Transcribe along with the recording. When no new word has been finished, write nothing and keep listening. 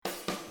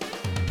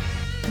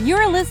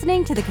You're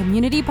listening to the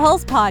Community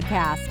Pulse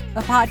Podcast,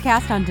 a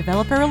podcast on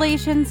developer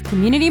relations,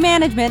 community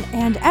management,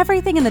 and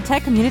everything in the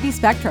tech community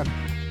spectrum.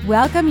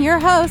 Welcome your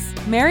hosts,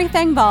 Mary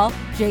Thengvall,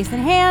 Jason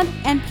Hand,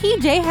 and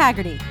PJ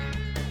Haggerty.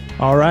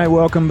 All right,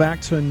 welcome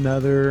back to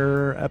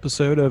another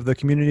episode of the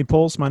Community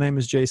Pulse. My name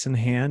is Jason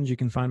Hand. You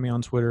can find me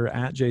on Twitter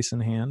at Jason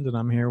Hand, and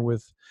I'm here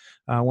with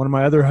one of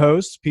my other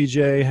hosts,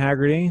 PJ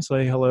Haggerty.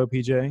 Say hello,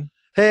 PJ.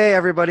 Hey,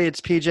 everybody, it's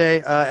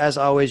PJ. As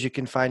always, you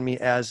can find me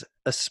as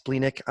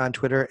Asplenic on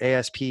Twitter,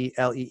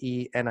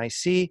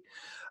 ASPLEENIC.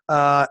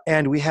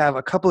 And we have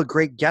a couple of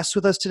great guests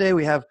with us today.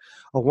 We have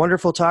a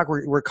wonderful talk.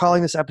 We're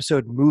calling this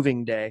episode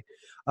Moving Day.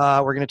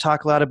 We're going to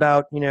talk a lot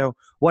about,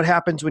 what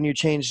happens when you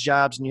change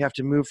jobs and you have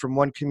to move from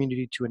one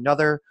community to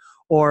another,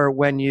 or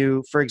when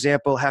you, for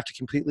example, have to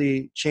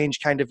completely change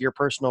kind of your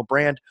personal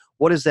brand.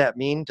 What does that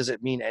mean? Does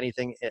it mean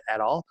anything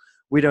at all?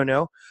 We don't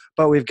know.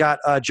 But we've got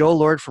Joel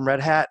Lord from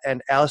Red Hat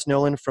and Alice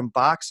Nolan from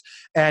Box.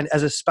 And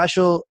as a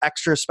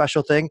extra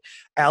special thing,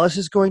 Alice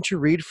is going to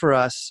read for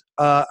us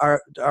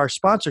our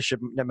sponsorship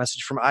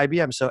message from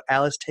IBM. So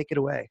Alice, take it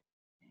away.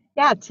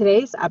 Yeah,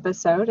 today's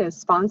episode is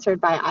sponsored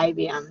by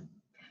IBM.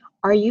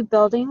 Are you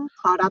building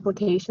cloud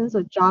applications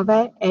with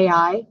Java,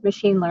 AI,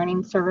 machine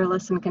learning,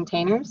 serverless, and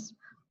containers?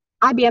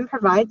 IBM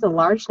provides a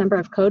large number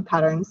of code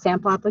patterns,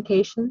 sample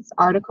applications,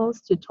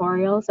 articles,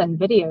 tutorials, and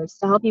videos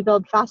to help you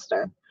build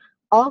faster.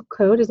 All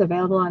code is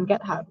available on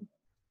GitHub.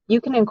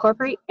 You can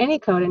incorporate any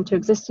code into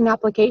existing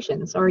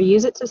applications or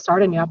use it to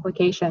start a new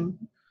application.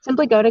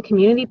 Simply go to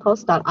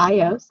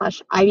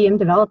communitypulse.io/IBM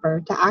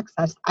developer to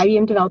access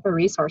IBM developer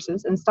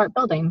resources and start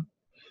building.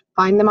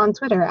 Find them on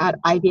Twitter at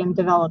IBM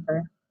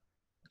developer.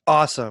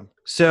 Awesome.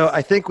 So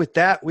I think with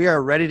that, we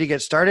are ready to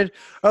get started.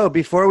 Oh,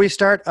 before we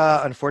start,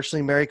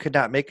 unfortunately, Mary could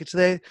not make it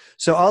today.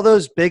 So all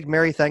those big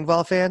Mary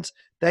Thengvall fans,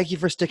 thank you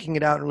for sticking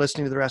it out and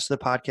listening to the rest of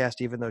the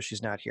podcast, even though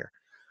she's not here.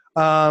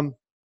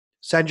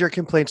 Send your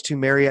complaints to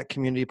Mary at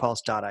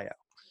communitypulse.io.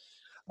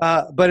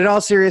 But in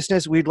all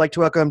seriousness, we'd like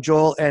to welcome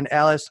Joel and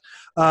Alice.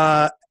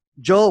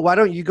 Joel, why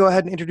don't you go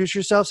ahead and introduce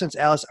yourself since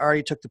Alice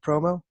already took the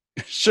promo?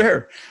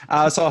 Sure.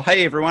 So,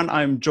 hey, everyone.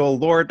 I'm Joel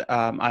Lord.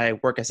 I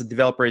work as a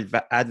developer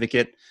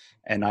advocate,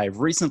 and I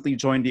recently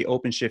joined the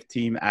OpenShift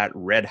team at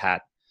Red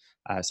Hat.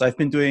 So I've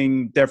been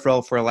doing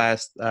DevRel for the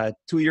last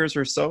 2 years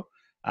or so.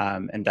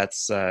 And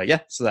that's, so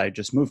I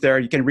just moved there.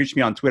 You can reach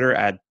me on Twitter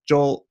at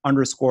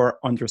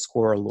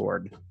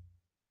Joel__Lord.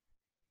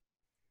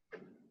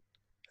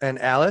 And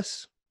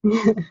Alice?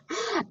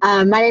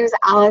 My name is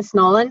Alice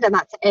Noland, and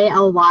that's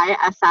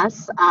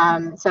ALYSS.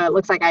 So it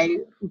looks like I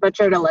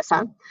butchered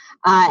Alyssa.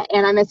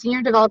 And I'm a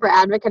senior developer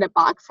advocate at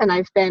Box, and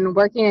I've been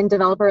working in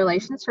developer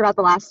relations for about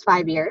the last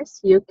 5 years.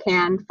 You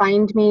can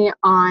find me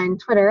on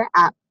Twitter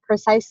at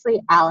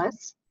precisely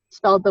Alice,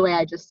 spelled the way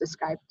I just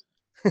described.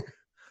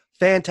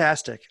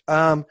 Fantastic.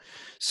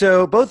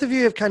 So both of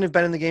you have kind of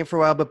been in the game for a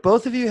while, but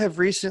both of you have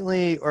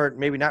recently, or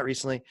maybe not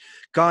recently,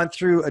 gone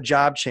through a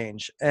job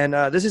change. And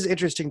this is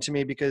interesting to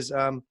me because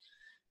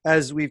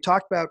as we've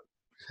talked about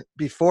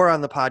before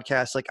on the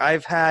podcast, like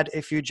I've had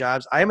a few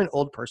jobs. I am an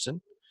old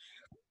person,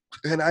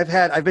 and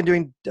I've been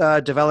doing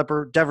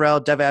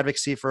DevRel, dev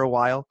advocacy for a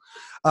while.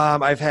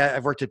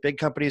 I've worked at big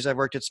companies, I've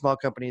worked at small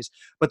companies,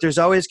 but there's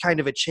always kind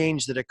of a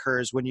change that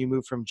occurs when you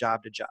move from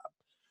job to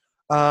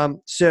job.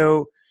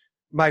 So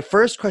my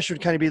first question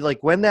would kind of be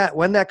like, when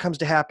that comes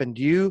to happen,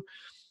 do you,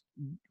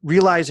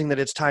 realizing that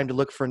it's time to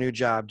look for a new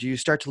job, do you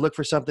start to look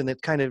for something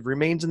that kind of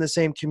remains in the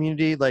same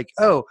community? Like,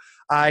 oh,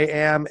 I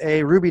am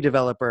a Ruby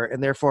developer,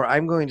 and therefore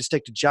I'm going to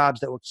stick to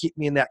jobs that will keep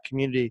me in that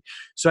community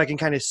so I can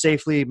kind of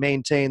safely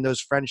maintain those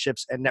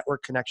friendships and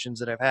network connections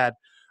that I've had?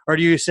 Or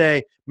do you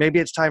say, maybe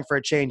it's time for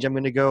a change, I'm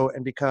going to go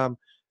and become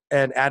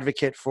an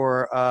advocate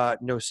for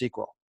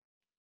NoSQL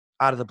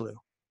out of the blue?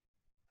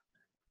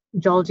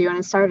 Joel, do you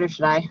want to start or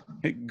should I?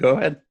 Go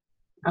ahead.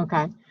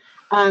 Okay.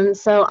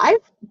 So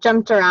I've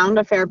jumped around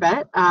a fair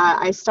bit.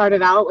 I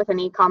started out with an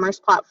e-commerce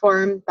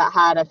platform that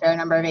had a fair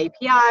number of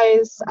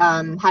APIs,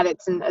 had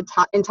its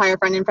entire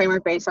front-end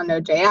framework based on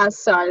Node.js.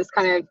 So I was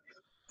kind of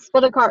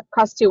split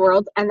across two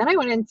worlds. And then I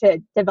went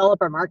into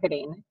developer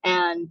marketing.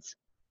 And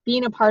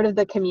being a part of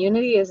the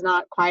community is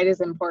not quite as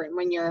important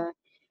when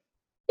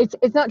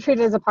it's not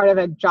treated as a part of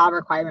a job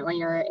requirement when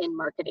you're in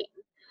marketing.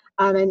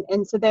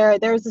 And so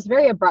there was this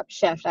very abrupt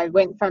shift. I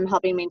went from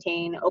helping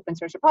maintain open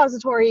source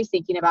repositories,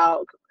 thinking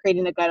about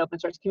creating a good open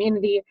source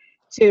community,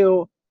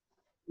 to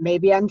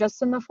maybe I'm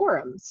just in the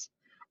forums.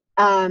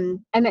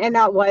 And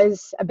that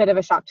was a bit of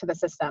a shock to the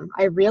system.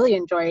 I really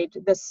enjoyed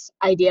this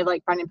idea of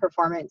like front-end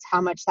performance,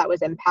 how much that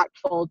was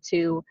impactful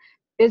to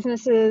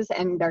businesses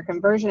and their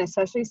conversion,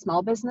 especially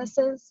small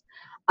businesses.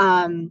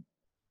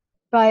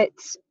 But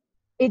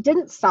it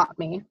didn't stop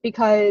me,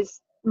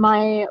 because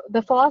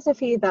the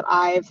philosophy that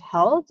I've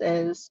held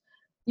is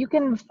you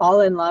can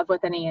fall in love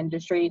with any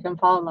industry, you can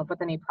fall in love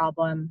with any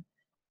problem.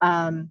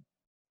 The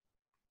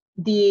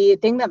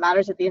thing that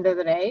matters at the end of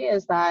the day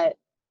is that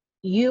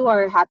you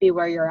are happy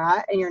where you're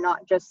at, and you're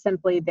not just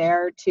simply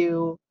there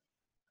to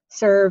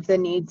serve the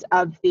needs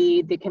of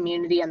the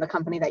community and the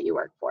company that you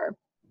work for.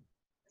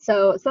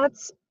 So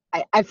that's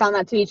I found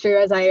that to be true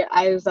as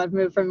I've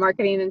moved from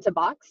marketing into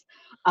Box.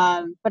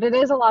 But it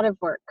is a lot of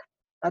work,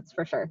 that's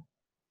for sure.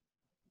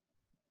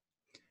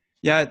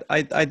 Yeah,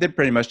 I did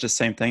pretty much the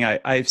same thing.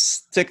 I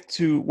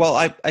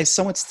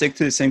somewhat stick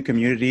to the same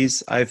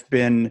communities. I've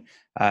been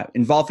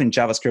involved in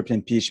JavaScript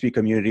and PHP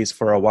communities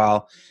for a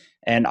while,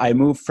 and I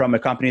moved from a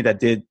company that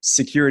did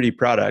security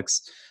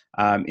products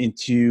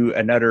into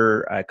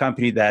another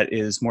company that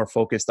is more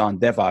focused on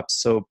DevOps.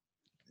 So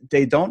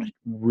they don't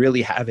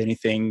really have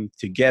anything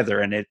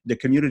together, and the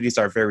communities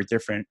are very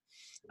different.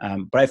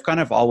 But I've kind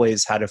of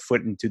always had a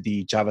foot into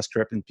the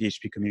JavaScript and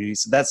PHP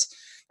communities. So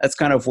that's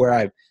kind of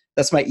where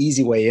that's my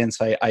easy way in.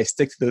 So I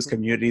stick to those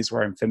communities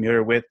where I'm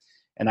familiar with,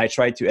 and I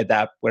try to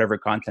adapt whatever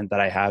content that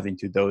I have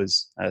into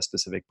those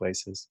specific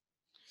places.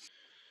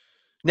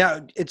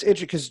 Now, it's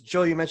interesting because,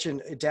 Joel, you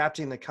mentioned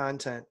adapting the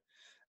content.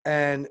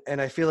 And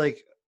I feel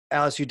like,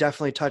 Alice, you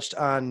definitely touched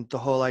on the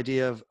whole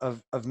idea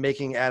of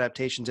making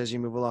adaptations as you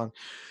move along.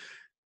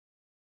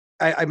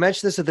 I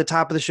mentioned this at the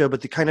top of the show, but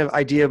the kind of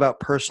idea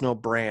about personal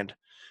brand.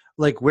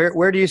 Like,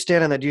 where do you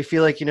stand on that? Do you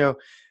feel like,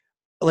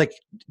 like,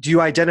 do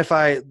you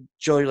identify,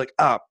 Joel, you're like,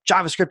 oh,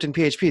 JavaScript and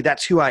PHP,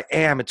 that's who I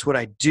am. It's what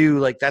I do.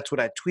 Like, that's what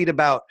I tweet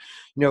about.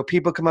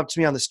 People come up to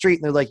me on the street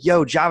and they're like,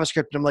 yo,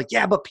 JavaScript. And I'm like,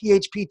 yeah, but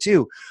PHP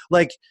too.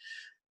 Like,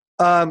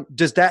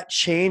 does that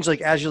change?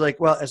 Like, as you're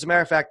like, well, as a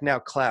matter of fact, now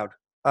cloud,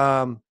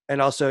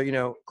 and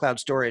also, cloud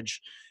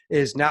storage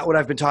is not what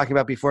I've been talking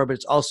about before, but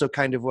it's also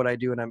kind of what I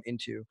do and I'm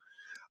into.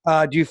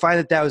 Do you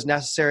find that was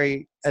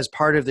necessary as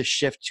part of the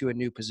shift to a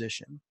new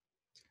position?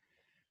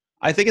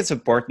 I think it's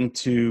important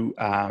to,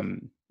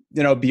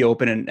 be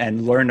open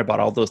and learn about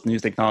all those new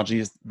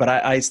technologies. But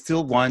I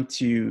still want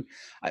to,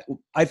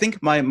 I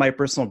think my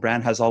personal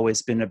brand has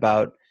always been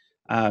about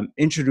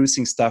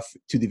introducing stuff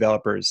to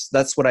developers.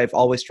 That's what I've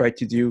always tried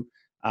to do.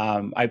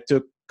 I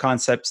took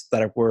concepts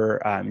that were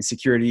in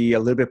security a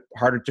little bit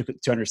harder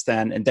to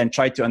understand, and then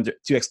tried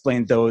to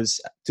explain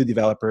those to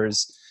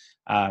developers.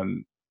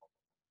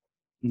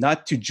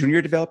 Not to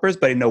junior developers,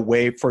 but in a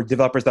way for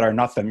developers that are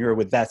not familiar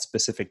with that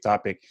specific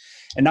topic.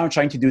 And now I'm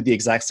trying to do the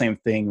exact same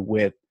thing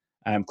with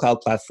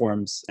cloud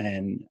platforms.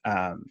 And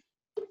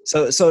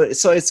so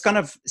it's kind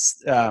of,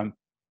 kind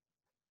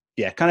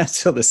of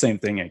still the same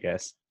thing, I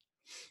guess.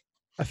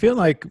 I feel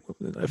like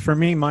for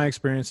me, my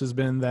experience has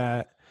been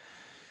that,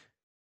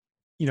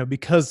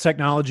 because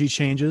technology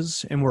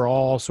changes and we're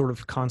all sort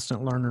of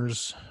constant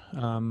learners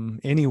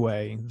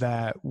anyway,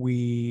 that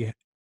we,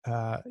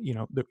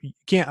 you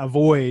can't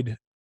avoid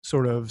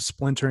sort of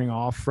splintering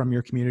off from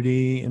your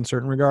community in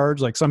certain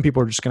regards. Like, some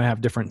people are just going to have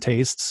different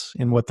tastes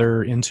in what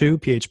they're into,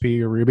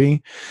 PHP or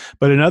Ruby.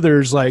 But in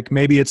others, like,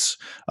 maybe it's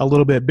a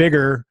little bit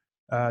bigger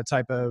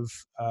type of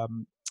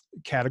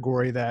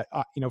category that,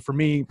 for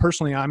me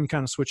personally, I'm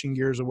kind of switching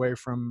gears away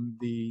from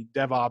the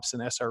DevOps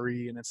and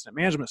SRE and incident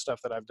management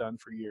stuff that I've done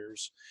for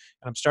years.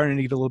 And I'm starting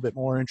to get a little bit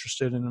more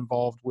interested and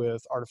involved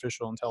with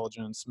artificial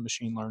intelligence and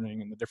machine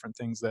learning and the different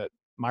things that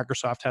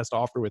Microsoft has to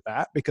offer with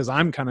that, because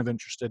I'm kind of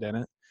interested in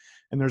it.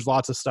 And there's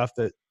lots of stuff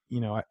that,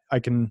 I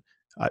can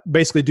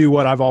basically do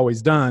what I've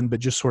always done, but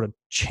just sort of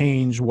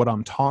change what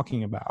I'm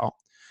talking about.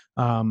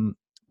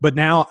 But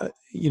now,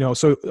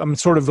 so I'm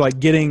sort of like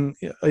getting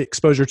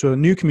exposure to a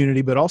new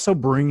community, but also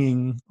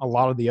bringing a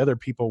lot of the other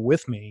people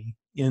with me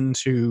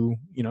into,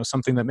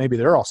 something that maybe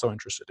they're also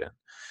interested in.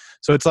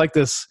 So it's like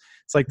this,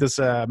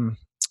 I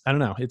don't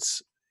know,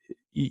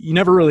 you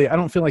never really, I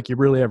don't feel like you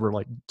really ever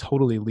like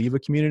totally leave a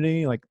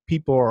community. Like,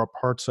 people are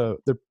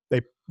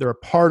they're a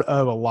part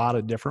of a lot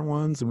of different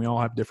ones, and we all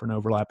have different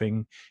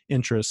overlapping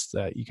interests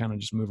that you kind of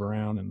just move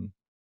around, and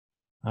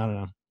I don't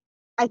know.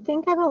 I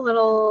think I'm a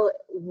little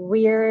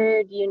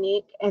weird,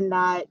 unique in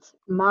that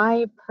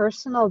my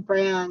personal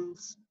brand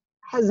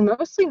has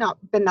mostly not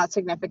been that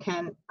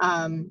significant,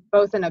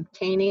 both in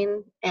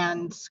obtaining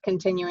and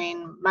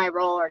continuing my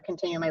role or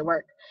continuing my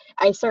work.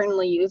 I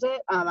certainly use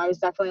it. I was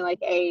definitely like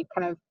a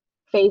kind of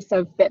face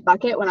of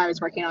Bitbucket when I was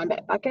working on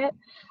Bitbucket,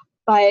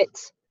 but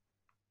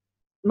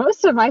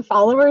most of my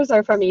followers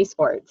are from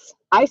esports.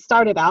 I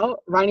started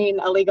out running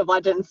a League of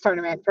Legends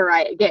tournament for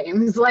Riot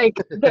Games. Like,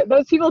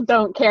 those people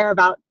don't care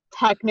about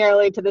tech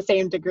nearly to the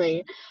same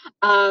degree.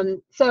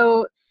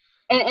 So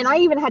I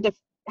even had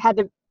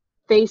to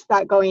face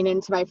that going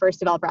into my first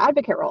developer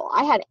advocate role.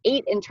 I had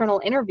 8 internal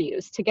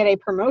interviews to get a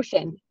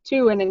promotion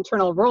to an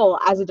internal role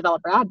as a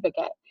developer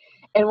advocate.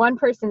 And one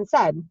person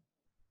said,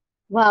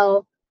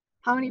 well,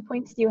 how many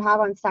points do you have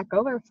on Stack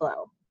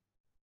Overflow?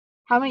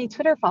 How many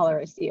Twitter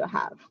followers do you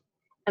have?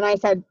 And I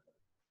said,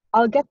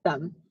 I'll get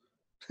them.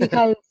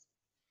 Because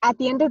at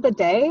the end of the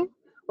day,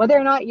 whether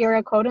or not you're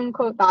a quote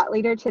unquote thought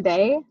leader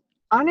today,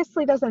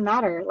 honestly doesn't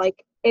matter.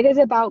 Like, it is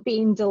about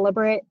being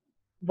deliberate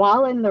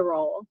while in the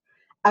role,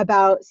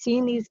 about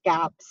seeing these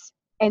gaps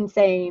and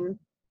saying,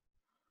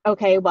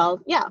 okay, well,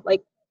 yeah,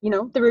 like,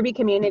 the Ruby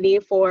community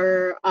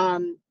for,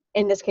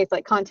 in this case,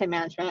 like content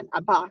management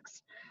at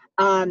Box,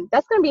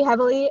 that's going to be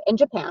heavily in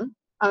Japan.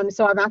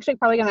 So I'm actually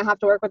probably going to have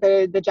to work with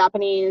the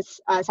Japanese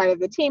side of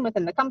the team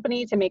within the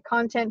company to make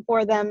content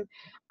for them,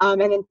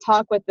 and then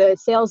talk with the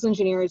sales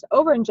engineers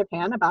over in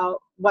Japan about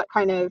what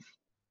kind of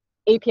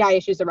API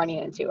issues they're running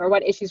into, or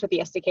what issues with the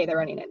SDK they're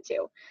running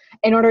into,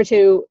 in order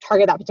to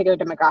target that particular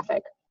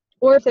demographic.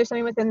 Or if there's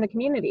something within the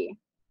community.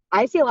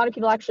 I see a lot of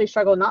people actually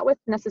struggle not with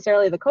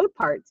necessarily the code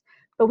parts,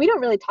 but we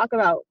don't really talk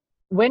about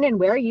when and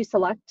where you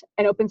select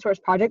an open source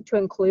project to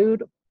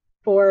include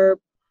for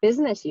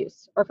business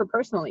use or for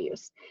personal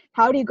use.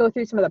 How do you go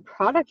through some of the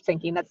product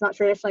thinking that's not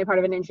traditionally part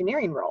of an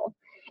engineering role?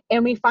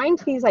 And we find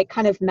these like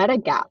kind of meta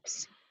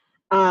gaps,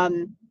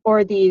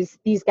 or these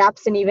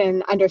gaps in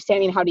even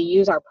understanding how to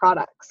use our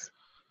products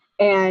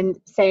and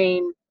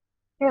saying,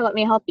 here, let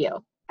me help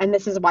you. And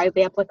this is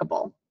widely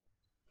applicable.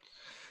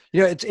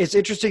 You know, it's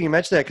interesting you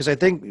mentioned that, because I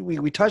think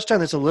we touched on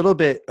this a little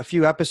bit a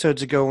few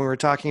episodes ago when we were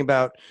talking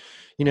about,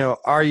 you know,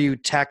 are you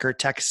tech or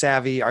tech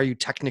savvy? Are you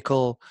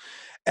technical?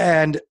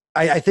 And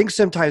I think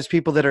sometimes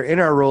people that are in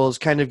our roles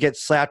kind of get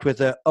slapped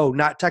with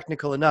not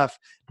technical enough,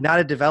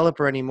 not a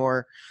developer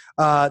anymore.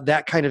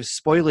 That kind of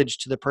spoilage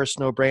to the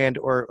personal brand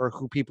or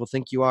who people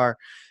think you are,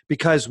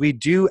 because we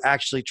do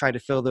actually try to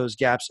fill those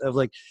gaps of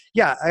like,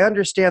 yeah, I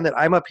understand that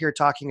I'm up here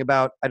talking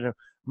about, I don't know,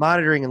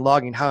 monitoring and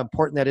logging, how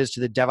important that is to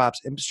the DevOps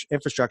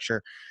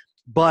infrastructure.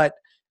 But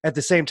at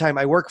the same time,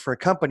 I work for a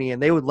company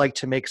and they would like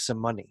to make some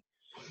money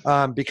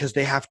because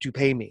they have to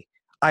pay me.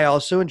 I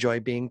also enjoy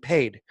being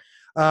paid.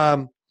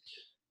 I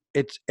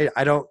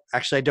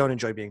don't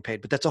enjoy being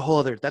paid, but that's a whole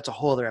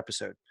other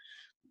episode.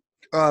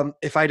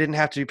 If I didn't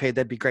have to be paid,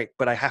 that'd be great,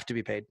 but I have to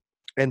be paid.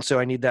 And so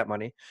I need that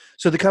money.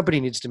 So the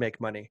company needs to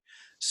make money.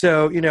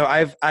 So, you know,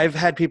 I've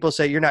had people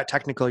say, you're not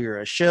technical, you're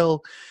a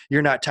shill,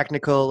 you're not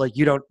technical, like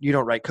you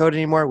don't write code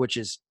anymore, which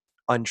is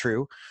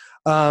untrue.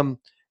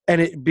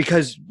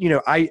 Because, you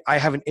know, I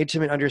have an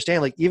intimate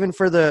understanding, like even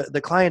for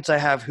the clients I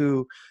have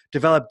who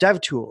develop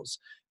dev tools,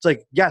 it's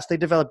like, yes, they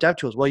develop dev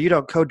tools. Well, you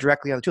don't code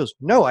directly on the tools.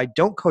 No, I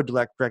don't code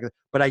directly,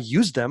 but I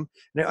use them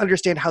and I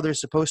understand how they're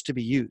supposed to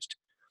be used.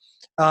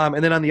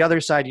 And then on the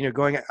other side, you know,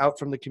 going out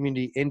from the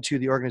community into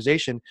the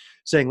organization,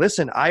 saying,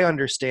 listen, I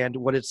understand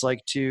what it's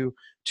like to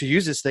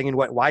use this thing and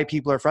why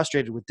people are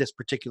frustrated with this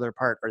particular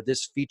part or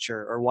this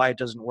feature or why it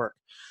doesn't work.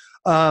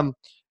 And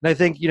I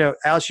think, you know,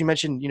 Alice, you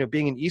mentioned, you know,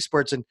 being in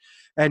esports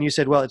and you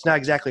said, well, it's not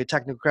exactly a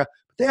technical crowd,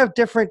 but they have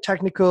different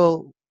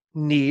technical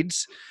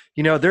needs.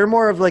 You know, they're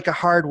more of like a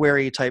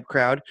hardware-y type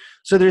crowd.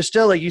 So there's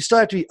still like, you still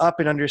have to be up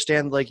and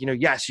understand, like, you know,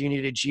 yes, you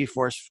need a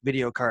GeForce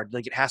video card.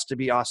 Like it has to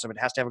be awesome. It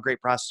has to have a great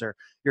processor.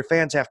 Your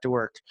fans have to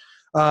work.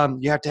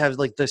 You have to have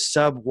like the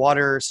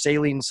sub-water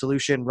saline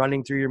solution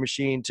running through your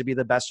machine to be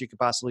the best you could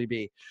possibly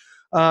be.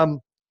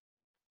 And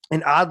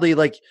oddly,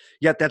 like,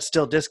 yet that's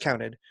still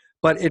discounted.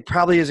 But it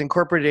probably is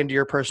incorporated into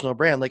your personal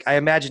brand. Like I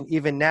imagine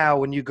even now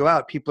when you go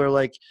out, people are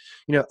like,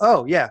 you know,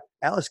 oh yeah,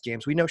 Alice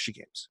games. We know she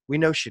games. We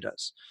know she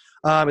does.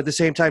 At the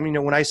same time, you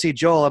know, when I see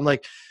Joel, I'm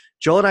like,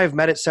 Joel and I have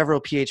met at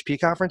several PHP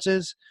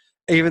conferences,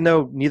 even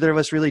though neither of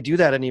us really do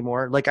that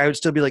anymore. Like I would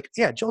still be like,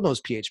 yeah, Joel knows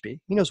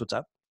PHP. He knows what's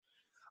up.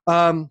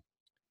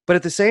 But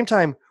at the same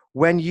time,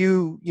 when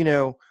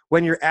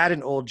when you're at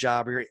an old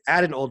job or you're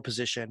at an old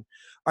position,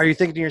 are you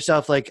thinking to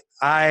yourself, like,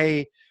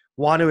 I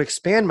want to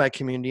expand my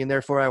community and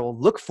therefore I will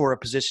look for a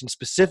position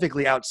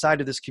specifically outside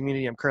of this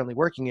community I'm currently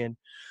working in?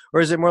 Or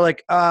is it more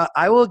like,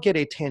 I will get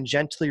a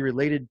tangentially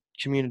related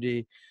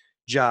community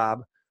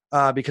job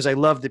because I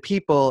love the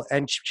people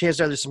and chances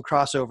are there's some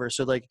crossover.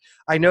 So like,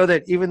 I know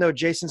that even though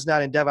Jason's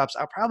not in DevOps,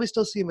 I'll probably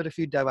still see him at a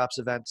few DevOps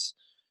events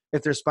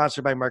if they're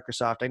sponsored by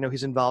Microsoft. I know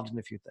he's involved in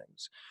a few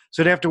things.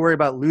 So I don't have to worry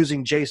about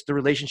losing the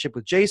relationship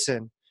with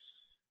Jason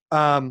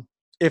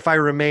if I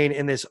remain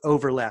in this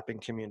overlapping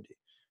community.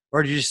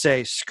 Or do you just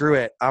say, screw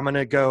it, I'm going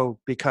to go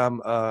become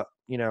a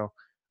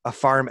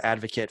farm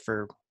advocate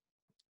for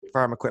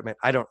farm equipment?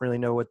 I don't really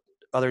know what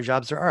other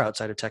jobs there are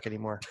outside of tech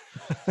anymore.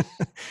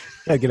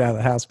 Yeah, get out of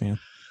the house, man.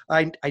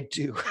 I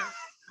do.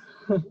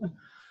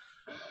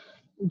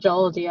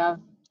 Joel, do you have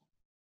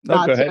No,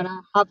 thoughts go you ahead. want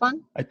to hop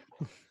on?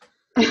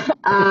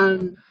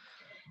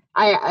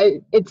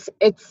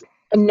 It's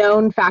a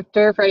known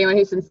factor for anyone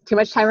who spends too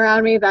much time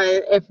around me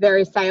that if there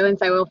is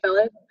silence, I will fill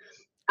it.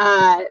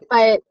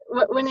 But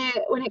when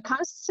it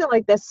comes to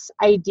like this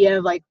idea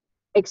of like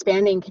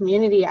expanding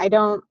community, I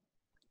don't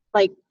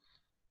like.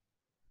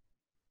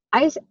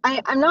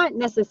 I'm not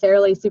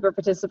necessarily super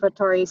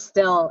participatory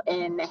still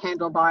in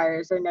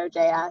Handlebars or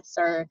Node.js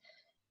or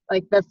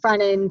like the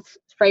front end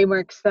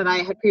frameworks that I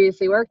had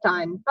previously worked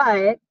on.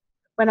 But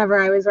whenever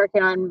I was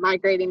working on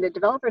migrating the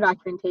developer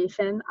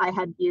documentation, I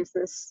had used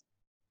this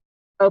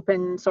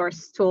open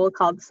source tool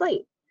called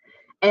Slate.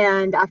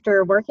 And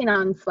after working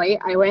on Slate,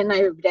 I went and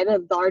I did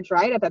a large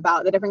write-up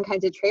about the different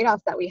kinds of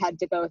trade-offs that we had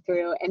to go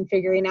through and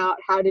figuring out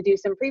how to do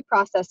some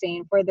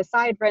pre-processing for the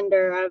side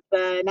render of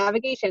the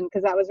navigation,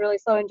 because that was really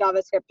slow in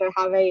JavaScript to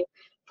have a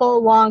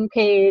full long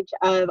page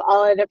of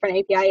all the different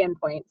API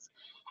endpoints.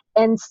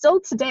 And still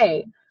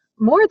today,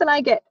 more than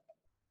I get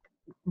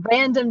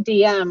random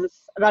DMs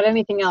about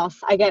anything else,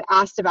 I get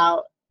asked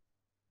about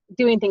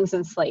doing things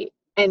in Slate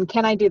And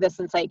can I do this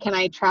in site? Can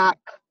I track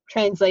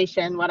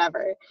translation,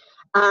 whatever?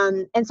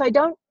 And so I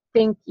don't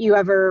think you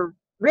ever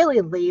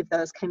really leave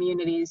those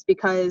communities,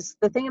 because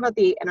the thing about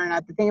the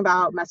internet, the thing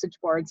about message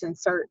boards and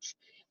search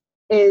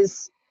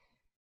is,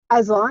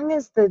 as long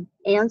as the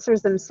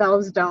answers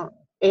themselves don't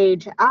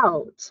age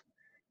out,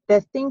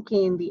 the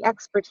thinking, the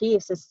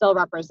expertise is still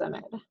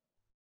represented.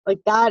 Like,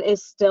 that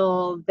is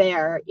still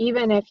there.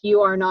 Even if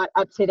you are not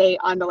up to date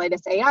on the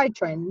latest AI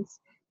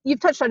trends, you've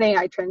touched on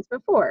AI trends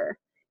before.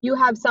 You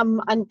have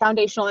some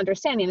foundational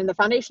understanding, and the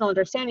foundational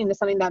understanding is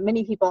something that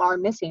many people are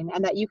missing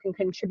and that you can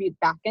contribute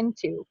back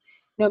into,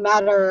 no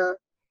matter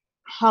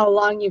how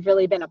long you've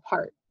really been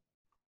apart.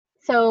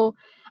 So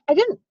I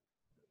didn't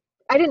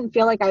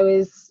feel like I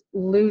was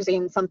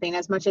losing something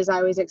as much as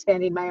I was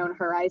expanding my own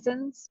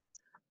horizons,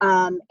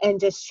 and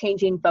just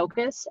changing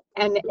focus.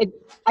 And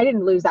I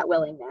didn't lose that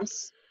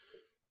willingness.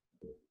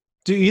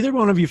 Do either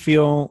one of you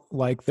feel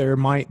like there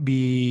might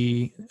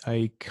be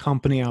a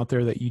company out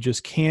there that you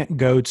just can't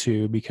go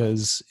to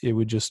because it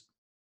would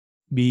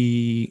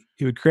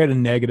create a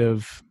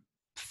negative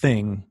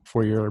thing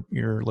for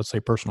your let's say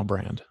personal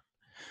brand,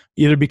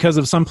 either because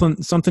of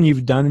something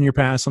you've done in your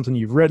past, something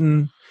you've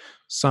written,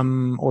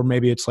 or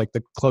maybe it's like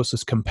the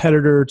closest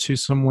competitor to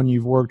someone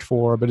you've worked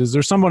for? But is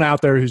there someone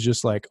out there who's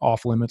just like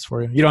off limits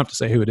for you? You don't have to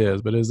say who it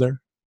is, but is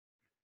there?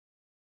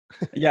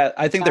 Yeah,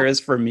 I think there is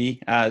for me.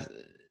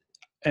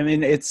 I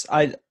mean,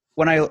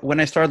 when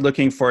I started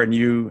looking for a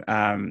new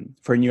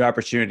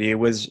opportunity, I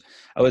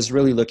was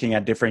really looking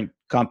at different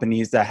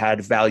companies that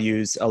had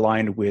values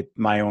aligned with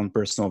my own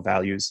personal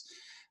values,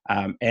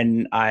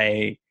 and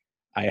I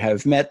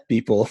have met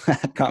people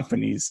at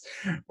companies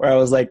where I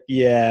was like,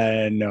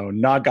 yeah, no,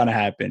 not gonna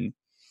happen.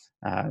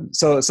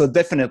 So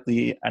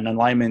definitely an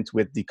alignment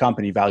with the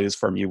company values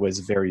for me was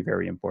very,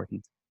 very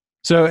important.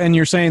 So, and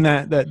you're saying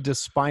that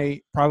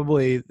despite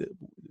probably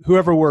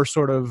whoever we're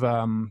sort of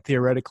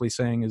theoretically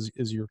saying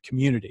is your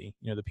community,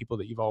 the people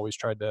that you've always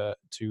tried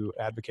to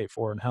advocate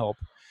for and help,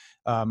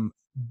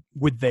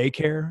 would they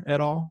care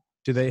at all?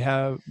 Do they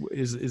have,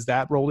 is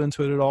that rolled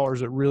into it at all? Or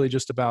is it really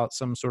just about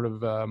some sort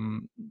of,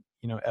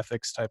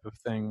 ethics type of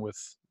thing with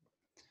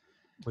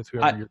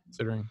whoever you're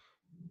considering?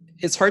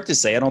 It's hard to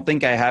say. I don't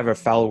think I have a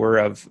follower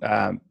of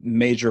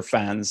major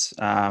fans.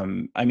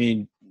 I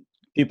mean,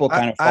 people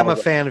kind of. I'm a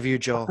fan of you,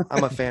 Joel.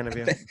 I'm a fan of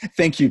you.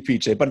 Thank you,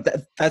 PJ. But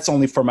that's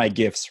only for my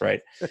gifts,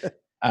 right?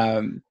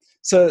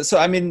 So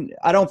I mean,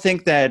 I don't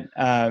think that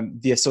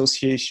the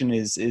association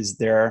is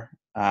there.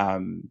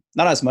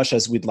 Not as much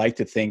as we'd like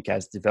to think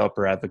as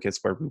developer advocates,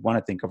 where we want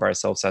to think of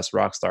ourselves as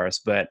rock stars.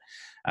 But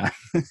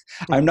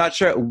I'm not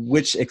sure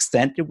which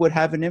extent it would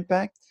have an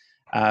impact.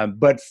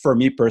 But for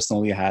me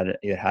personally,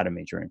 it had a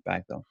major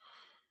impact, though.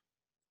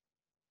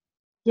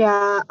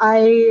 Yeah,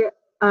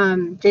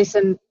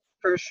 Jason,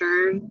 for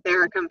sure,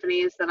 there are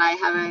companies that I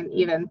haven't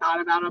even thought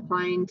about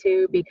applying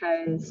to,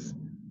 because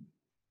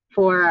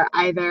for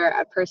either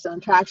a personal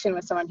interaction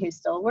with someone who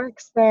still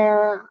works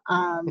there,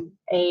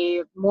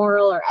 a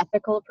moral or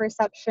ethical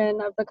perception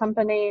of the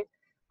company,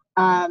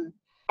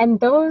 and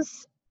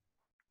those,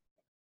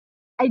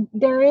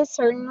 there is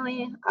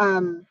certainly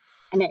a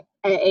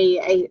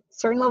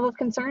certain level of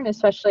concern,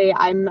 especially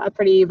I'm a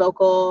pretty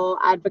vocal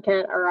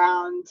advocate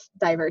around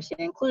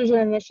diversity and inclusion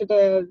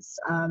initiatives,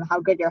 how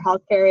good your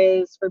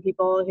healthcare is for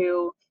people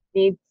who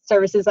need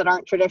services that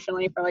aren't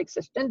traditionally for like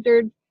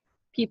cisgendered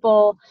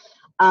people.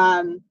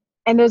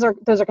 And those are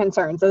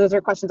concerns. So those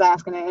are questions I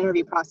ask in an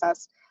interview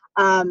process.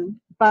 But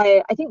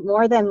I think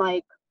more than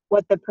like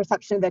what the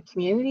perception of the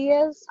community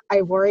is,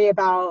 I worry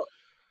about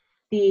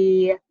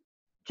the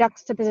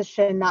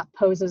juxtaposition that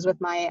poses with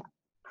my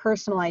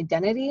personal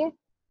identity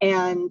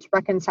and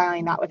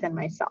reconciling that within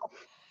myself.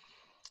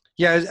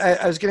 Yeah,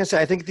 I was going to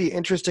say, I think the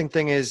interesting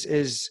thing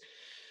is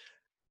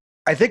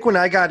I think when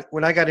I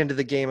got into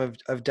the game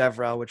of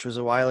DevRel, which was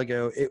a while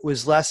ago, it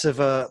was less of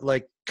a,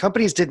 like,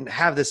 companies didn't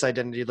have this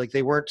identity. Like,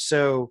 they weren't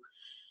so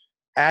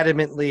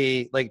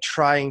adamantly like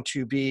trying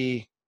to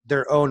be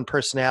their own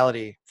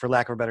personality, for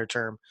lack of a better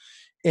term,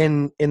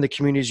 in the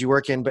communities you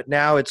work in. But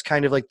now it's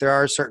kind of like there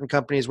are certain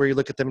companies where you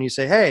look at them and you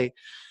say, hey,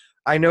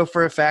 I know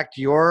for a fact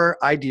your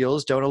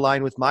ideals don't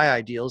align with my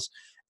ideals.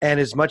 And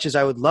as much as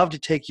I would love to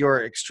take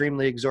your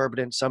extremely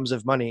exorbitant sums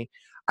of money,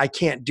 I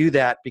can't do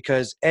that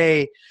because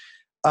I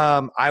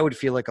would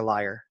feel like a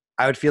liar.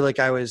 I would feel like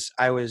I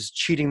was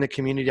cheating the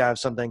community out of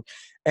something.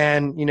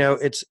 And,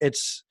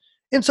 it's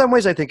in some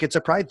ways, I think it's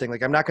a pride thing.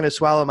 Like, I'm not going to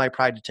swallow my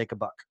pride to take a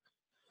buck.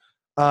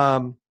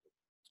 And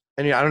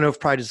I don't know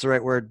if pride is the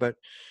right word, but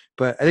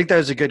I think that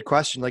was a good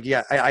question. Like,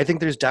 yeah, I think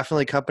there's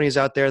definitely companies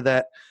out there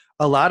that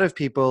a lot of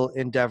people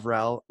in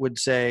DevRel would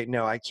say,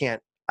 no, I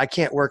can't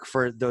work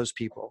for those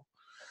people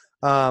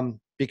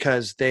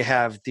because they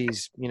have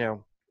these,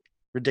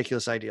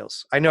 ridiculous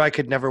ideals. I know I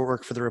could never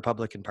work for the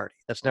Republican Party.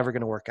 That's never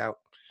going to work out.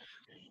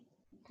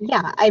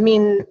 Yeah, I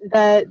mean,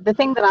 the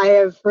thing that I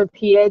have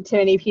repeated to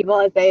many people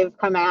as they've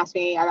come and asked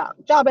me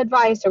about job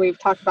advice, or we've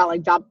talked about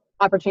like job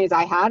opportunities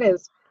I had,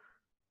 is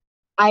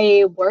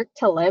I work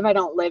to live. I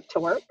don't live to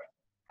work.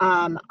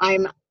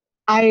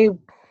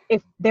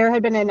 if there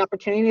had been an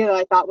opportunity that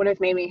I thought would have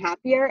made me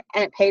happier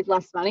and it paid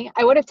less money,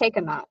 I would have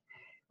taken that.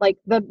 Like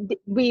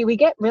we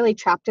get really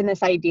trapped in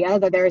this idea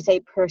that there's a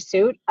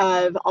pursuit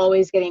of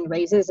always getting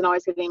raises and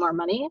always getting more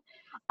money.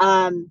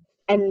 And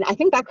I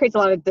think that creates a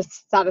lot of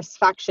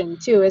dissatisfaction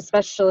too,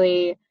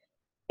 especially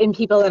in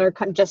people that are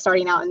just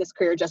starting out in this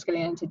career, just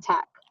getting into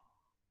tech.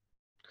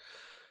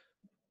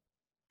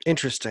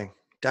 Interesting.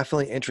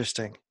 Definitely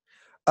interesting.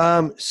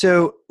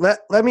 So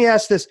let me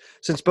ask this,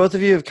 since both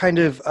of you have kind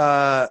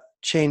of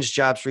changed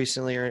jobs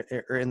recently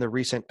or in the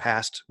recent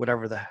past,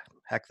 whatever the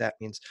heck that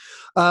means.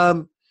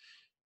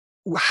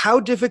 How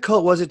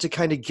difficult was it to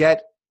kind of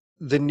get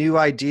the new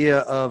idea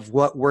of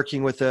what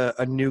working with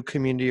a new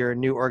community or a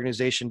new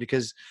organization?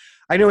 Because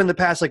I know in the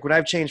past, like when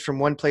I've changed from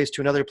one place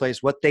to another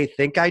place, what they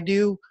think I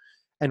do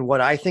and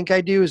what I think I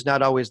do is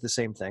not always the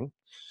same thing.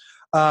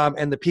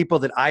 And the people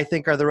that I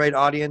think are the right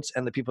audience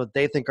and the people that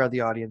they think are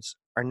the audience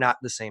are not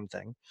the same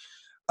thing.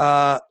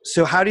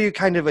 So how do you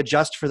kind of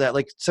adjust for that?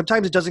 Like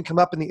sometimes it doesn't come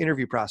up in the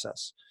interview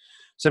process.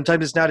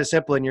 Sometimes it's not as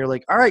simple and you're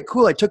like, all right,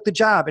 cool. I took the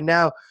job and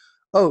now,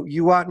 oh,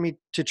 you want me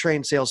to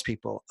train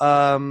salespeople.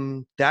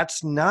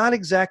 That's not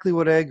exactly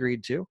what I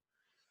agreed to.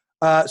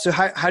 So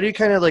how do you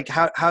kind of like,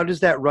 how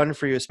does that run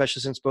for you,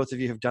 especially since both of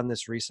you have done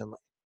this recently?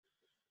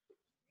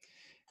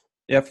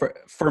 Yeah,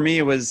 for me,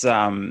 it was,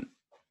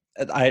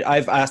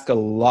 I've asked a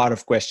lot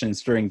of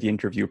questions during the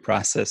interview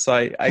process.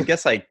 So I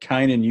guess I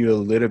kind of knew a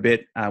little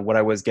bit what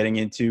I was getting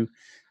into.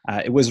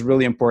 It was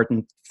really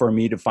important for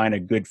me to find a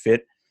good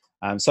fit.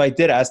 So I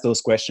did ask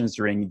those questions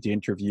during the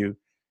interview.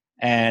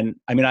 And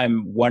I mean,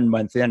 I'm 1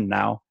 month in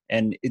now,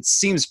 and it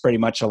seems pretty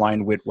much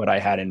aligned with what I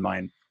had in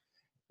mind.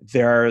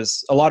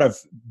 There's a lot of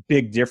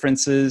big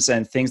differences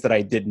and things that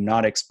I did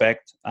not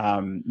expect.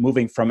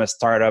 Moving from a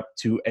startup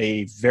to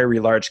a very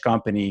large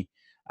company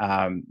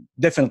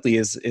definitely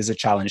is a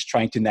challenge,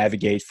 trying to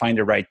navigate, find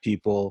the right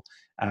people.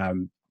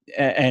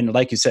 And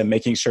like you said,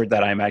 making sure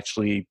that I'm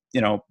actually,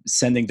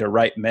 sending the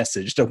right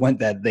message, the one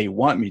that they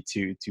want me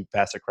to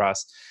pass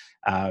across.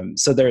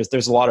 So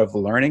there's a lot of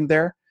learning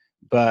there,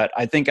 but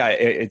I think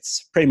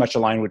it's pretty much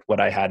aligned with what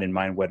I had in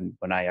mind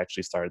when I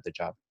actually started the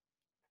job.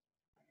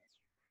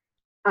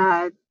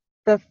 One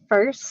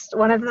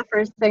of the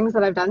first things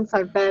that I've done, so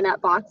I've been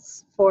at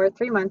Box for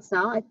 3 months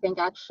now. I think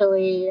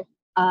actually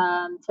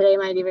today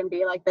might even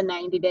be like the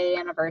 90-day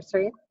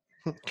anniversary.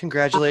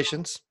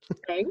 Congratulations.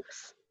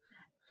 Thanks.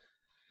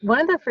 One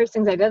of the first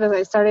things I did is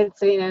I started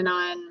sitting in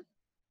on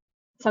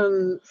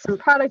some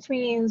product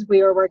meetings.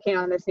 We were working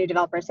on this new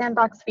developer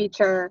sandbox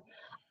feature,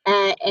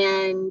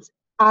 and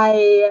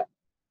I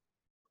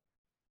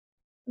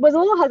was a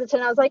little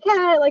hesitant. I was like,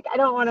 I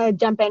don't want to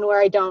jump in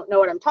where I don't know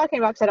what I'm talking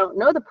about because I don't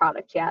know the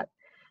product yet.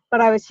 But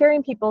I was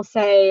hearing people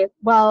say,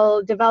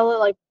 well,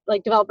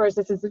 developers,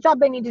 this is the job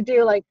they need to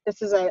do. Like,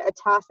 this is a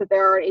task that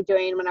they're already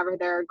doing whenever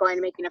they're going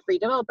to making a free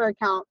developer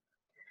account.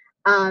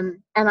 And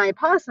I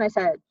paused and I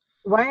said,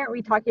 why aren't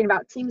we talking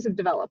about teams of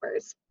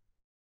developers?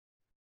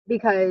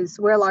 Because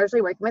we're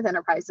largely working with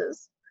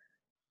enterprises.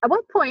 At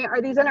what point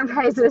are these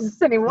enterprises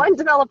sending one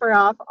developer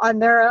off on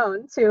their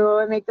own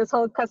to make this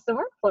whole custom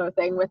workflow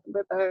thing with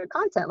the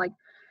content?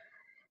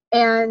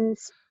 And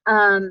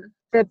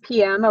the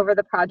PM over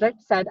the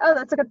project said, oh,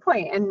 that's a good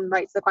point, and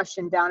writes the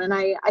question down. And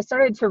I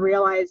started to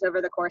realize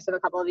over the course of a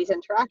couple of these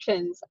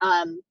interactions,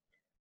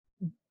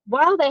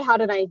 while they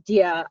had an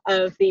idea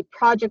of the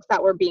projects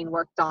that were being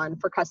worked on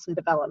for custom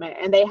development,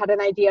 and they had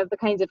an idea of the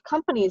kinds of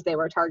companies they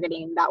were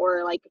targeting that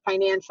were like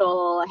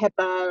financial,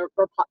 HIPAA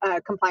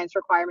compliance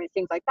requirements,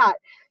 things like that,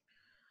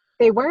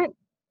 they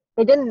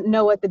didn't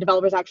know what the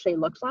developers actually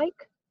looked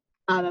like,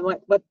 and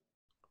what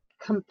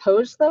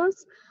composed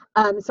those.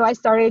 So I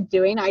started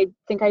doing, I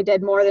think I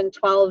did more than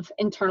 12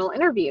 internal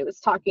interviews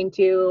talking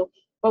to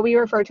what we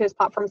refer to as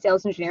platform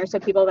sales engineers. So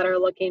people that are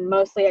looking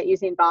mostly at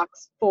using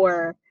Box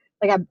for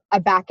like a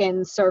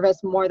back-end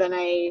service more than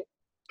a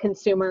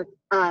consumer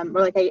or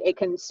like a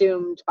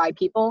consumed by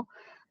people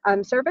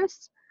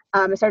service.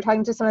 I started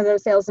talking to some of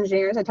those sales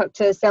engineers. I talked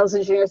to sales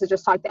engineers that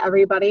just talked to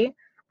everybody.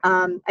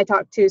 I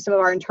talked to some of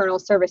our internal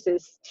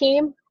services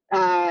team,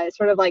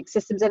 sort of like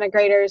systems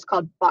integrators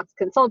called Box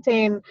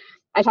Consulting.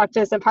 I talked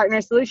to some partner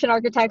solution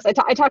architects.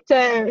 I talked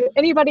to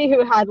anybody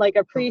who had like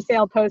a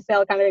pre-sale,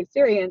 post-sale kind of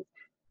experience.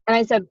 And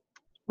I said,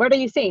 what are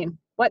you seeing?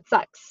 What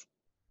sucks?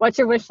 What's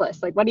your wish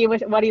list? Like, what do you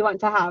want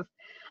to have?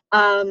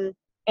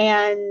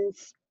 And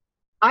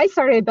I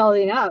started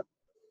building up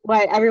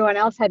what everyone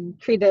else had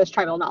treated as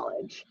tribal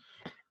knowledge,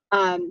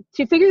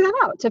 to figure that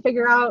out, to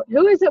figure out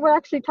who is it we're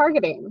actually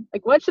targeting?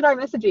 Like, what should our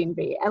messaging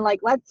be? And like,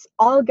 let's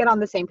all get on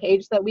the same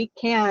page so that we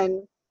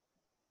can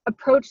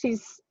approach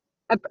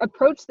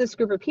this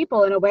group of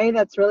people in a way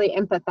that's really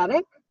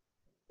empathetic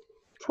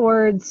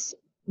towards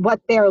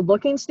what they're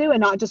looking to do and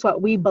not just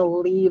what we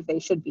believe they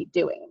should be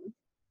doing.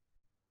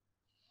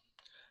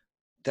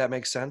 That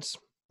makes sense.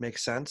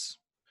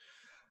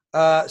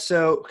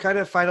 So kind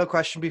of final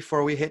question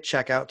before we hit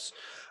checkouts.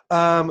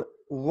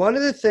 one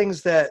of the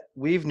things that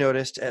we've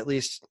noticed, at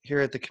least here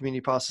at the Community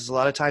Pulse, is a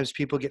lot of times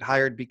people get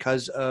hired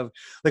because of,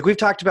 like we've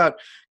talked about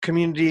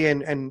community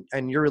and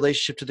your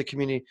relationship to the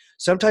community.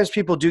 Sometimes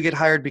people do get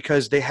hired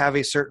because they have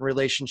a certain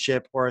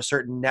relationship or a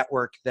certain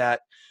network that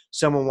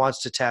someone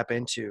wants to tap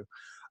into.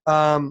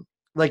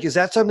 Like, is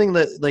that something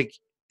that, like,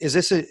 is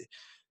this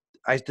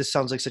this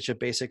sounds like such a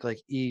basic,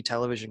 like,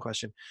 television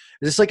question.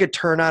 Is this like a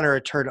turn on or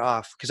a turn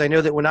off? Because I know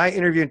that when I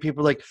interview and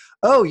people are like,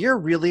 oh, you're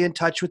really in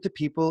touch with the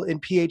people in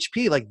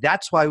PHP. Like,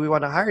 that's why we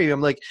want to hire you. I'm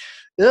like,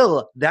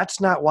 ew,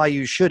 that's not why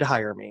you should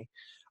hire me.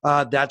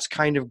 That's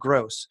kind of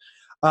gross.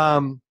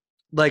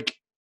 Like,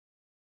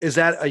 is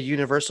that a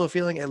universal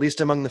feeling, at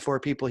least among the 4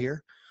 people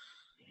here?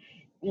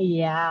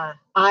 Yeah,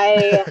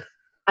 I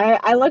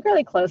look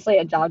really closely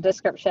at job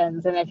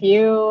descriptions, and if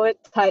you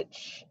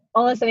touch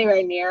almost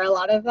anywhere near a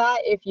lot of that,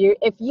 if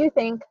you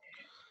think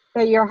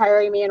that you're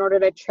hiring me in order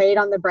to trade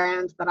on the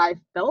brand that I've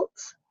built,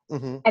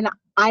 and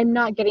I'm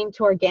not getting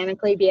to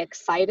organically be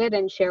excited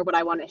and share what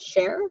I want to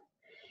share,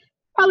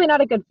 probably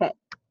not a good fit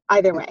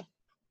either way.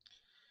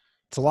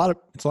 It's a lot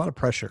of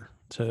pressure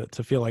to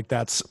feel like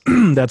that's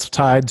that's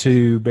tied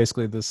to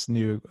basically this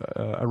new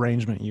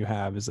arrangement you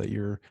have. Is that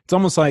it's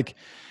almost like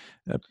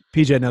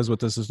PJ knows what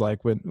this is like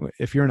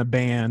if you're in a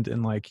band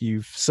and like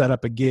you've set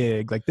up a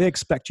gig, like they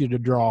expect you to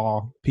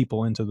draw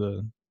people into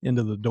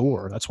the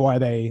door. That's why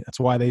they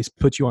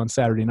put you on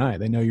Saturday night.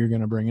 They know you're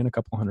going to bring in a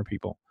couple hundred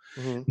people.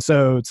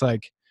 So it's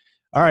like,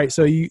 all right,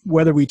 so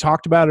whether we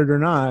talked about it or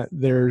not,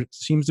 there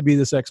seems to be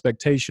this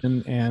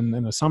expectation and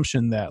an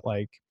assumption that,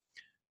 like,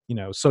 you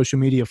know, social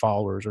media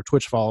followers or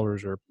Twitch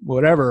followers or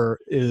whatever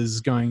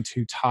is going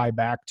to tie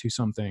back to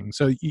something.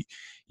 So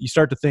you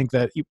start to think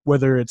that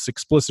whether it's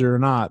explicit or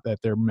not, that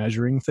they're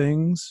measuring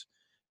things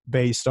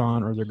based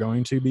on, or they're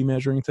going to be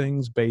measuring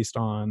things based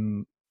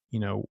on, you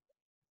know,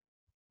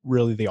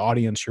 really the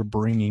audience you're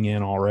bringing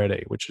in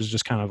already, which is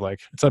just kind of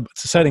like, it's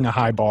setting a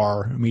high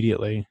bar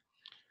immediately.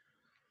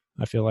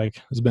 I feel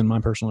like has been my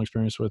personal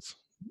experience with,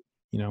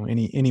 you know,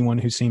 anyone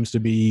who seems to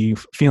be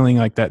feeling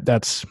like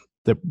that's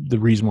the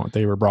reason why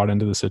they were brought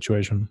into the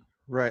situation.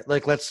 Right.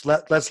 Like, let's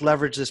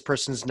leverage this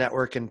person's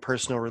network and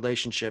personal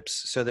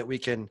relationships so that we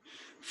can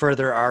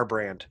further our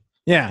brand.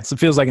 Yeah. So it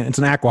feels like it's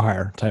an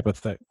acqui-hire type of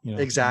thing. You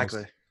know,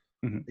 exactly.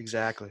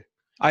 Exactly.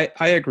 I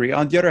agree.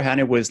 On the other hand,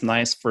 it was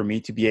nice for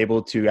me to be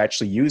able to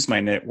actually use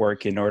my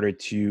network in order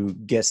to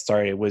get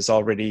started. It was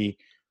already,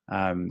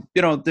 you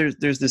know,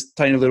 there's this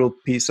tiny little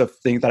piece of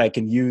thing that I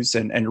can use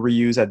and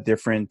reuse at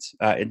different,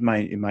 in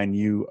my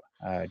new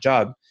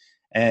job.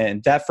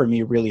 And that for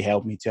me really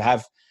helped me to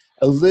have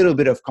a little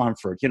bit of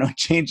comfort, you know,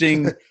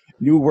 changing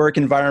new work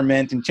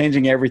environment and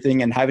changing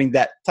everything and having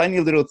that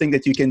tiny little thing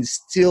that you can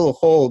still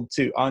hold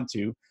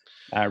onto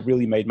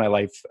really made my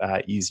life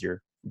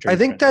easier. I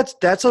think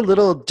that's a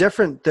little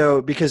different though,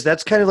 because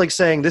that's kind of like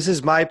saying, this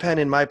is my pen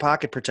and my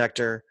pocket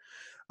protector.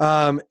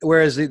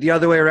 Whereas the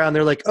other way around,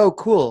 they're like, oh,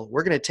 cool,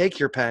 we're going to take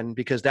your pen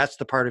because that's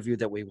the part of you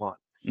that we want.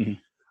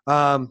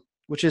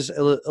 Which is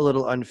a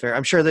little unfair.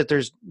 I'm sure that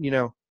there's, you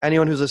know,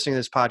 anyone who's listening to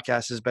this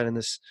podcast has been in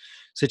this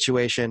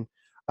situation.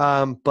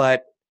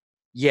 But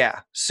yeah,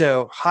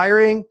 so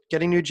hiring,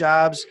 getting new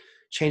jobs,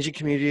 changing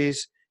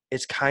communities,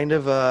 it's kind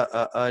of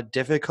a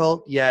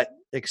difficult yet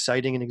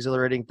exciting and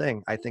exhilarating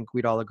thing. I think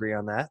we'd all agree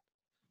on that.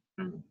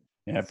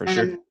 Yeah, for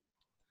sure.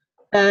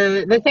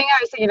 The thing I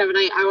was thinking of, and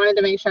I wanted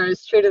to make sure I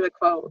was true to the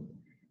quote,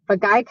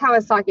 but Guy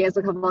Kawasaki has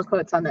a couple of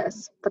quotes on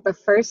this. But the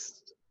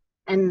first,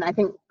 and I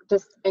think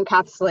just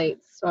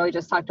encapsulates what we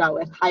just talked about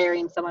with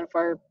hiring someone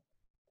for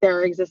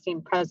their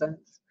existing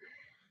presence.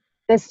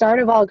 The start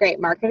of all great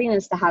marketing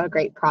is to have a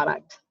great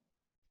product.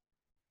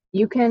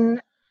 You can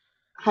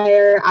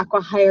hire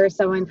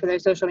someone for their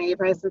social media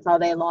presence all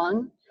day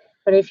long,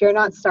 but if you're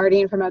not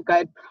starting from a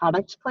good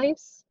product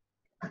place,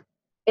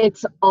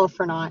 it's all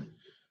for naught.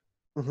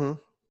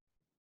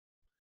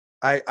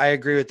 I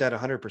agree with that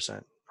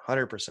 100%.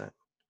 100%.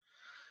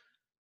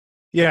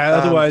 Yeah,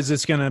 otherwise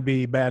it's going to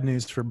be bad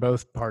news for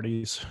both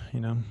parties, you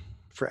know.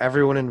 For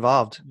everyone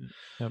involved.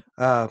 Yep.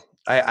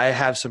 I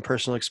have some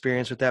personal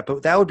experience with that,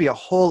 but that would be a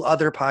whole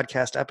other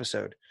podcast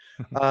episode.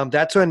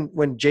 That's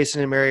when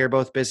Jason and Mary are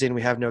both busy and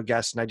we have no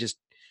guests, and I just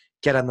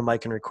get on the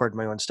mic and record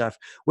my own stuff,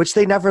 which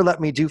they never let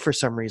me do for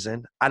some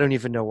reason. I don't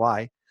even know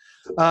why.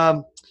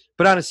 But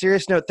on a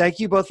serious note, thank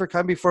you both for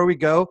coming. Before we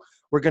go,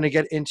 we're going to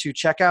get into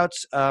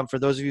checkouts. For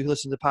those of you who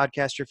listen to the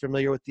podcast, you're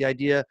familiar with the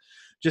idea,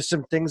 just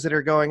some things that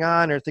are going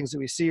on or things that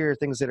we see or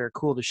things that are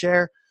cool to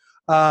share.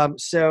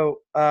 So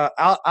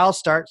I'll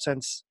start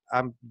since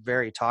I'm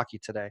very talky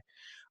today.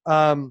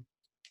 Oddly,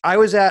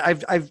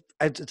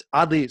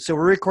 so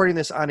we're recording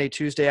this on a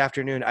Tuesday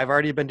afternoon. I've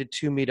already been to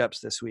 2 meetups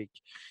this week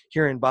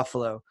here in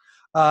Buffalo.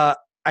 I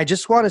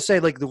just want to say,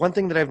 like, the one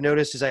thing that I've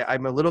noticed is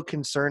I'm a little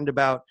concerned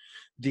about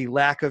the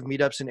lack of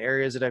meetups in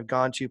areas that I've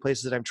gone to,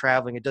 places that I'm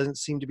traveling. It doesn't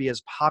seem to be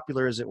as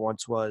popular as it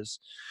once was.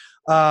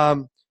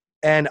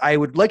 And I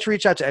would like to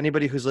reach out to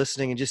anybody who's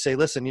listening and just say,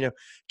 listen, you know,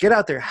 get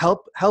out there,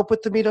 help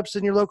with the meetups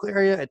in your local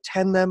area,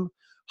 attend them,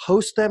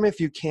 host them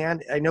if you can.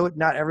 I know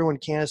not everyone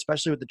can,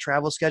 especially with the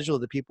travel schedule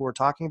of the people we're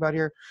talking about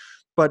here.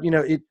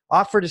 but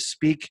offer to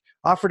speak,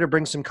 offer to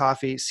bring some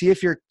coffee, see if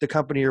the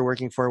company you're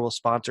working for will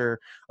sponsor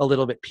a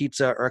little bit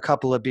pizza or a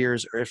couple of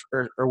beers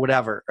or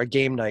whatever, a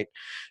game night.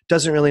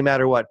 Doesn't really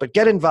matter what, but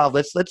get involved.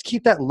 Let's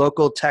keep that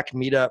local tech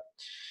meetup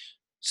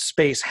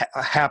space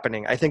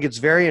happening. I think it's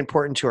very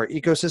important to our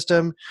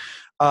ecosystem,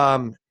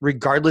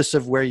 regardless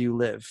of where you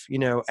live.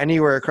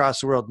 Anywhere across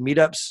the world,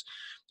 meetups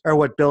are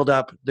what build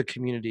up the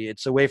community.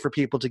 It's a way for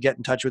people to get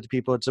in touch with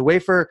people. It's a way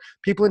for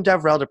people in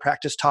DevRel to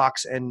practice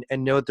talks and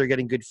know that they're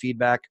getting good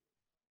feedback.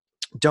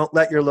 Don't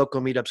let your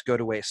local meetups go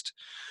to waste.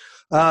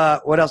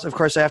 What else? Of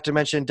course, I have to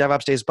mention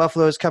DevOps Days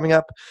Buffalo is coming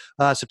up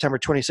September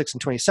 26th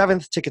and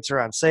 27th. Tickets are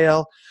on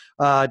sale.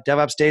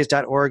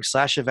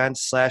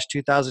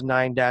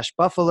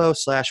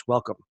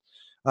 DevOpsDays.org/events/2009-Buffalo/welcome.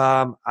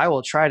 I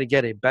will try to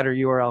get a better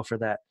URL for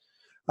that.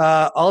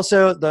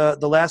 Also,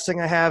 the last thing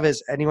I have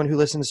is anyone who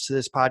listens to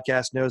this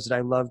podcast knows that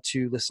I love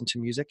to listen to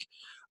music.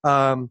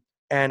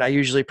 And I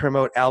usually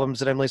promote albums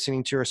that I'm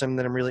listening to or something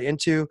that I'm really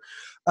into.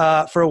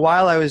 For a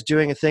while, I was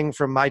doing a thing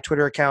from my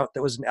Twitter account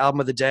that was an album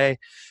of the day,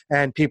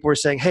 and people were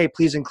saying, hey,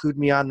 please include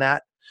me on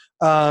that.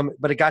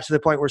 But it got to the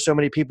point where so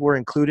many people were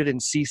included and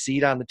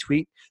CC'd on the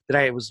tweet that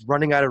I was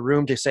running out of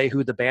room to say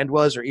who the band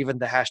was or even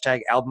the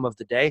hashtag album of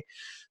the day.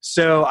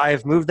 So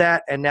I've moved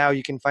that, and now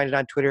you can find it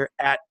on Twitter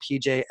at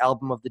PJ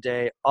Album of the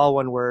Day, all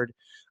one word.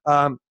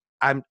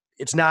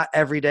 It's not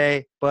every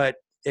day, but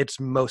it's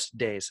most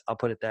days. I'll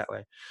put it that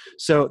way.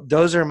 So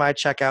those are my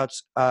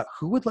checkouts.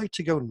 Who would like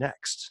to go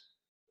next?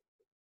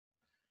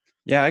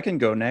 Yeah, I can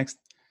go next.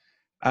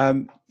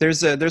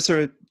 There's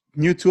a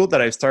new tool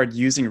that I've started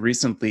using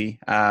recently,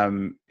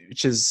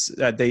 which is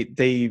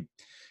they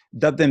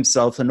dubbed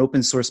themselves an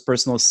open source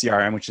personal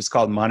CRM, which is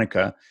called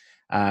Monica,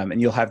 and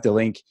you'll have the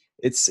link.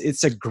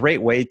 It's a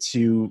great way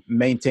to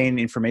maintain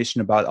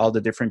information about all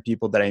the different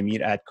people that I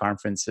meet at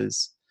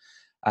conferences.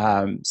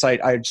 So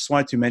I just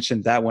wanted to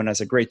mention that one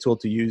as a great tool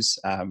to use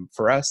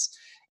for us.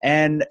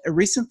 And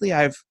recently,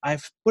 I've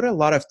put a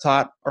lot of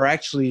thought, or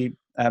actually,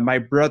 my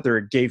brother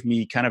gave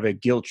me kind of a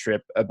guilt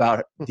trip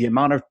about the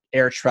amount of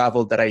air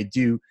travel that I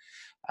do,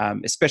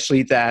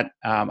 especially that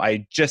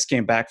I just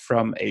came back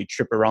from a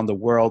trip around the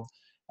world,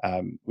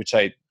 which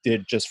I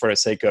did just for the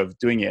sake of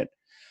doing it.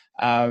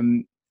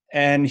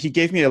 And he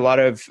gave me a lot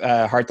of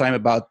hard time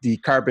about the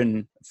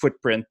carbon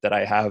footprint that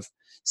I have.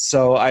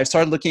 So I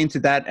started looking into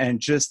that, and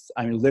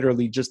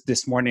literally just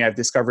this morning, I've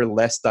discovered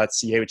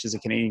less.ca, which is a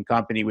Canadian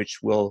company, which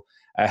will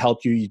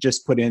help you. You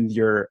just put in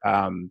your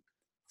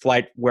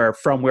flight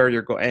from where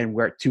you're going and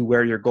where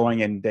you're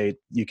going, and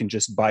you can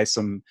just buy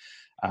some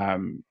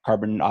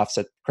carbon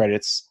offset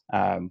credits,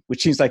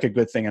 which seems like a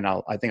good thing. And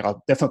I think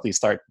I'll definitely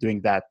start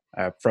doing that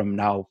from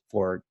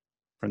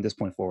this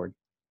point forward.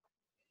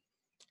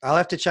 I'll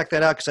have to check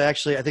that out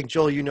because I think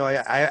Joel,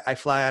 I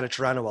fly out of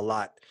Toronto a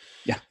lot.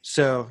 Yeah.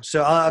 So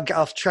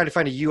I'll try to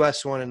find a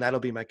U.S. one, and that'll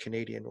be my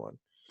Canadian one.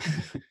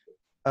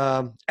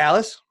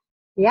 Alice?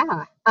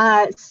 Yeah.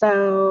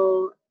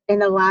 So in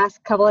the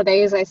last couple of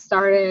days, I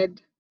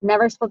started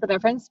Never Split the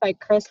Difference by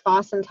Chris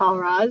Voss and Tal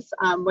Raz,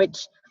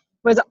 which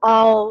was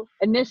all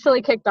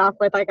initially kicked off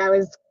with I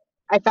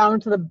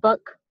found the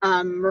book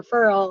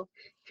referral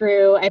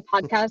through a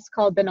podcast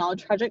called The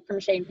Knowledge Project from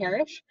Shane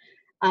Parrish.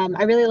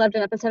 I really loved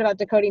an episode about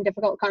decoding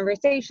difficult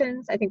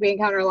conversations. I think we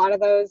encounter a lot of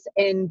those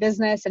in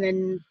business and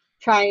in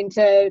trying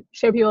to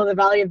show people the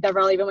value of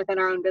DevRel even within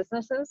our own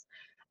businesses.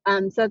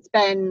 So it's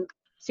been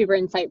super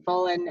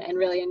insightful and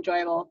really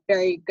enjoyable.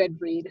 Very good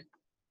read.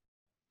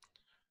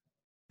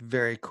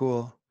 Very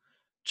cool.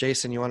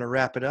 Jason, you want to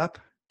wrap it up?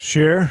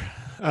 Sure.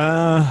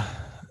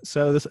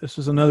 So this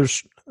was another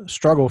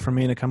struggle for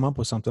me to come up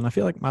with something. I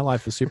feel like my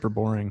life is super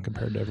boring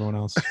compared to everyone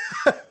else.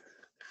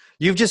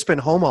 You've just been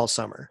home all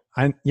summer.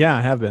 I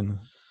have been.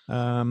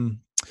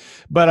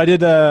 But I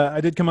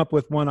did come up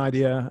with one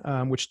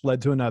idea, which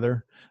led to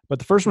another. But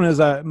the first one is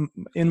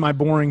in my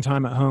boring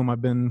time at home,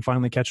 I've been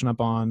finally catching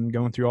up on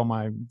going through all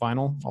my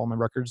vinyl, all my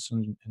records,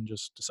 and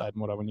just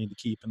deciding what I would need to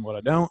keep and what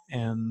I don't,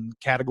 and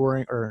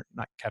cataloging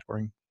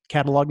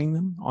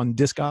them on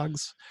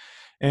Discogs.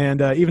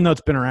 And even though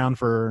it's been around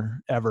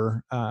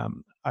forever,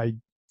 I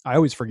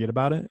always forget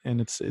about it, and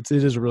it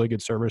is a really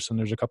good service. And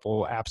there's a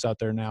couple apps out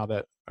there now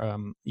that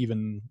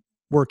even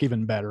work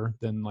even better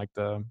than like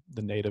the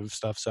native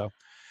stuff. So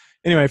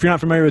anyway, if you're not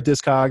familiar with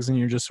Discogs and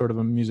you're just sort of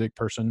a music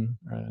person,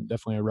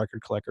 definitely a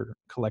record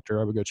collector,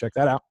 I would go check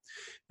that out.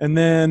 And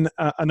then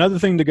another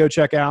thing to go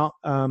check out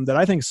that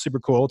I think is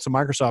super cool. It's a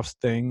Microsoft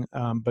thing,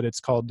 but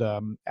it's called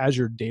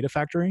Azure Data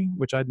Factory,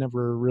 which I'd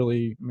never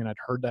really. I'd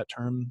heard that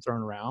term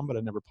thrown around, but I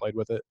never played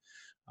with it.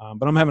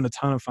 But I'm having a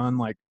ton of fun,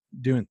 like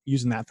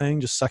using that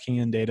thing, just sucking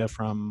in data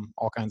from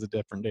all kinds of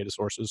different data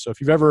sources. So if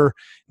you've ever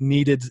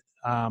needed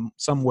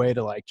some way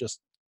to like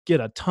just get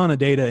a ton of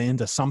data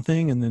into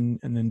something and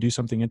then do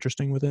something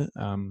interesting with it,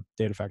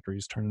 Data Factory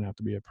is turning out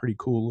to be a pretty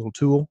cool little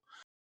tool.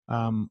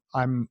 I'm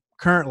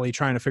currently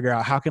trying to figure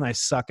out how can I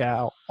suck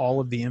out all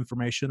of the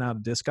information out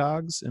of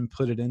Discogs and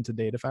put it into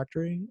Data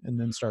Factory and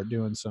then start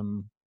doing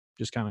some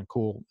just kind of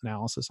cool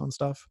analysis on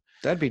stuff.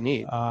 That'd be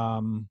neat.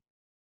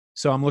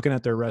 So I'm looking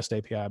at their REST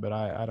API, but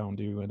I don't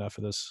do enough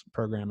of this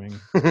programming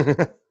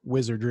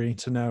wizardry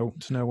to know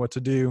what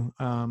to do.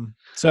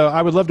 So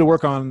I would love to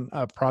work on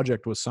a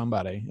project with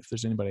somebody. If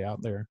there's anybody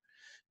out there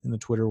in the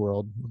Twitter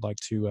world would like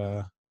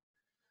to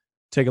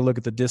take a look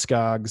at the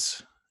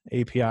Discogs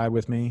API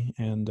with me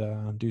and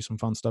do some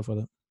fun stuff with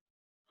it.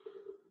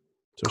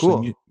 So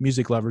Cool.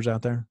 Music lovers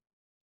out there.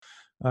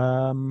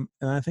 And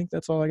I think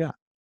that's all I got.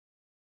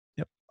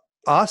 Yep.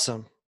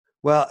 Awesome.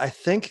 Well, I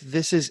think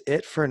this is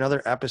it for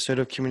another episode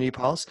of Community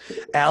Pulse.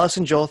 Alice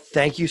and Joel,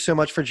 thank you so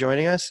much for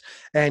joining us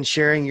and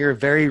sharing your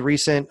very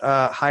recent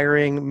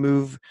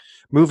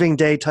moving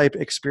day type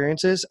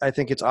experiences. I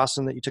think it's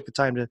awesome that you took the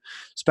time to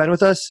spend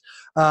with us.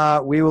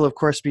 We will, of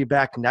course, be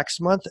back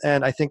next month,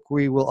 and I think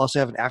we will also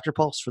have an after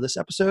pulse for this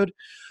episode.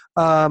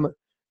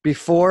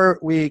 Before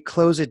we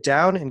close it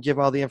down and give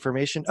all the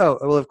information,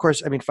 well, of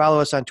course, follow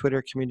us on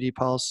Twitter, Community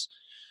Pulse,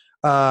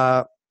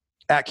 at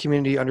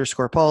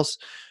community_pulse.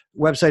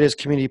 Website is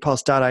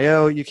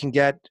communitypulse.io. You can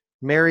get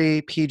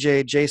Mary,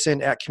 PJ,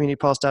 Jason at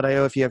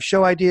communitypulse.io. If you have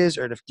show ideas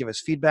or to give us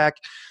feedback,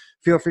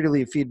 feel free to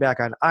leave feedback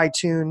on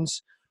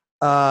iTunes.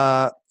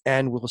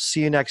 And we'll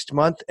see you next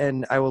month.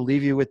 And I will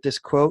leave you with this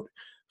quote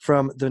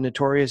from the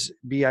Notorious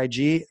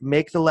B.I.G.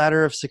 Make the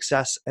ladder of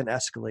success an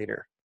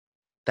escalator.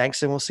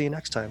 Thanks, and we'll see you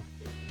next time.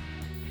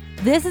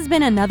 This has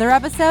been another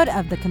episode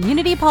of the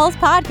Community Pulse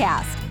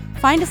podcast.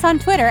 Find us on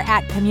Twitter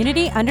at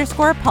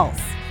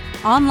community_pulse,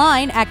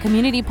 online at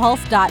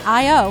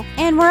communitypulse.io,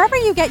 and wherever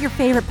you get your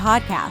favorite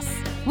podcasts.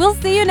 We'll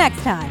see you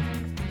next time.